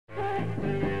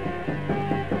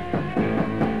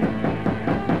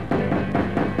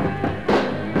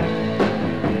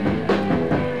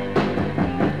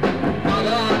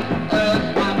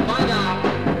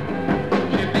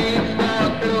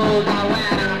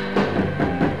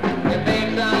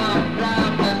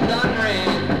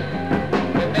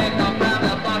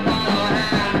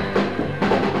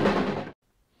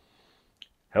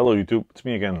YouTube, it's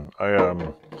me again.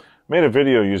 I made a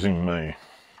video using my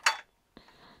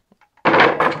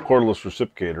cordless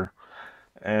reciprocator,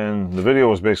 and the video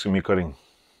was basically me cutting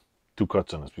 2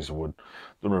 cuts on this piece of wood,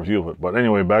 the review of it. But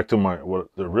anyway, back to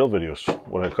the real videos.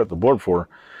 What I cut the board for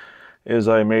is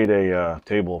I made a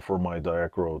table for my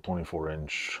Diacro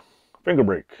 24-inch finger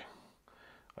brake.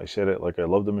 I said it like I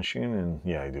love the machine, and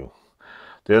yeah, I do.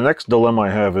 The next dilemma I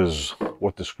have is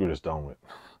what to screw this down with,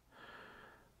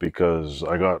 because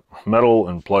I got metal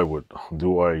and plywood.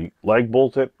 Do I lag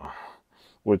bolt it,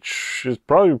 which is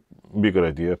probably be a good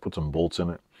idea, put some bolts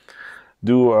in it.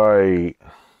 Do I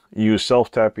use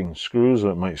self-tapping screws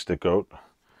that might stick out?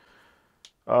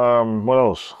 What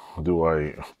else? Do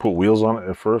I put wheels on it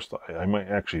at first? I might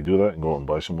actually do that and go out and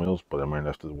buy some wheels, but I might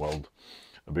have to weld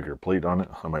a bigger plate on it.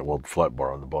 I might weld flat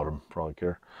bar on the bottom, probably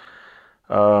care.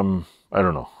 I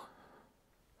don't know.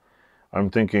 I'm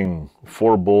thinking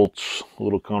 4 bolts, a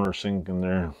little countersink in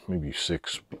there, maybe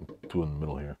 6, 2 in the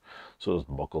middle here, so there's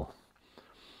the buckle,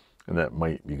 and that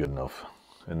might be good enough.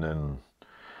 And then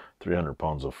 300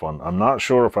 pounds of fun. I'm not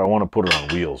sure if I want to put it on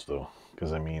wheels though,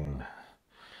 because I mean,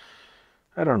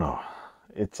 I don't know.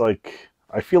 It's like,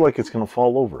 I feel like it's gonna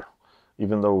fall over,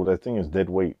 even though that thing is dead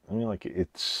weight. I mean, like,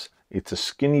 it's a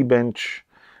skinny bench,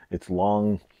 it's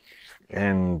long,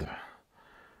 and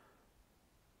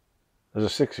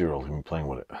there's a 6-year-old who can be playing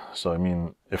with it. So I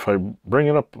mean, if I bring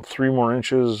it up 3 more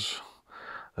inches,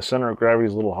 the center of gravity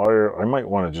is a little higher, I might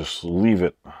want to just leave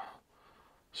it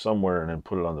somewhere and then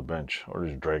put it on the bench, or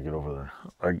just drag it over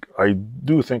there. I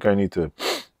do think I need to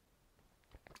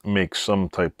make some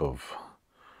type of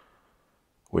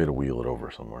way to wheel it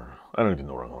over somewhere. I don't even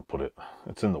know where I'm going to put it.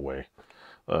 It's in the way.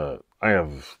 I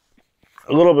have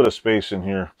a little bit of space in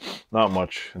here, not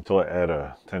much, until I add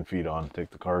a 10 feet on, take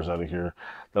the cars out of here.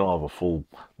 Then I'll have a full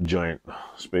giant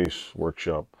space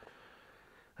workshop.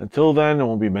 Until then, it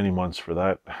won't be many months for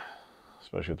that,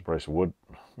 especially at the price of wood.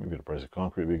 Maybe the price of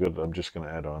concrete would be good. I'm just going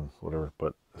to add on whatever.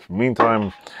 But in the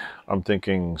meantime, I'm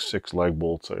thinking 6 lag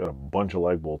bolts. I got a bunch of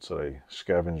lag bolts that I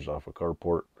scavenged off a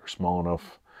carport. They're small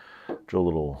enough. Drill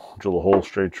a hole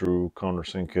straight through,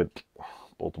 countersink it,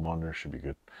 bolt them on there, should be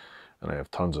good. And I have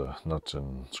tons of nuts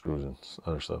and screws and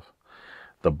other stuff.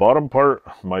 The bottom part,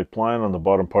 my plan on the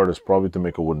bottom part is probably to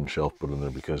make a wooden shelf put in there,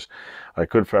 because I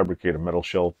could fabricate a metal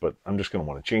shelf, but I'm just going to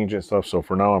want to change it and stuff. So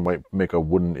for now, I might make a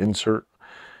wooden insert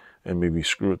and maybe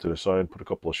screw it to the side, put a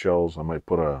couple of shelves. I might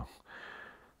put I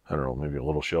don't know, maybe a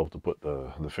little shelf to put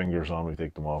the fingers on. We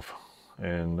take them off,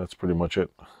 and that's pretty much it.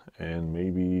 And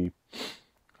maybe,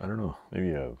 I don't know,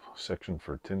 maybe a section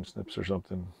for tin snips or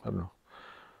something. I don't know.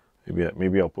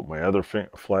 Maybe I'll put my other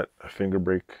flat finger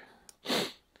brake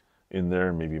in there,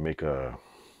 and maybe make a,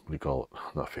 what do you call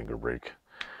it? Not finger brake.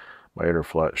 My other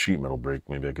flat sheet metal brake.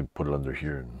 Maybe I could put it under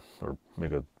here, or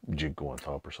make a jig go on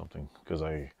top or something. Because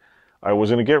I was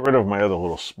gonna get rid of my other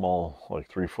little small,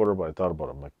 like 3-footer, but I thought about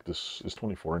it. I'm like, this is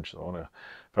 24 inches.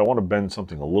 If I want to bend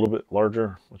something a little bit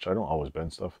larger, which I don't always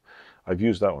bend stuff. I've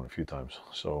used that one a few times,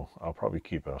 so I'll probably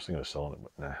keep it. I was thinking of selling it,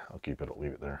 but nah, I'll keep it. I'll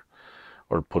leave it there,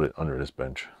 or put it under this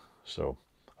bench. So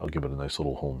I'll give it a nice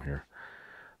little home here.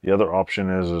 The other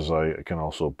option is I can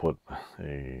also put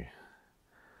a,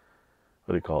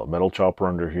 what do you call it, metal chopper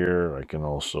under here. I can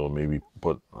also maybe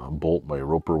put a bolt by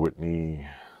Roper Whitney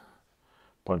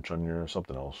punch on here, or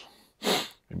something else.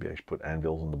 Maybe I should put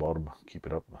anvils on the bottom, keep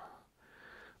it up.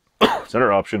 It's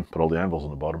another option, put all the anvils on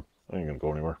the bottom. I ain't gonna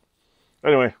go anywhere.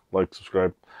 Anyway, like,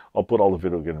 subscribe. I'll put all the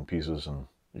video again in pieces, and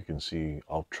you can see.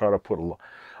 I'll try to put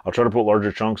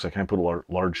larger chunks. I can't put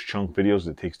large chunk videos.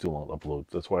 It takes too long to upload.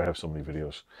 That's why I have so many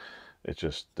videos. It's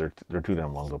just they're too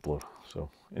damn long to upload. So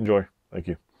enjoy. Thank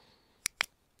you.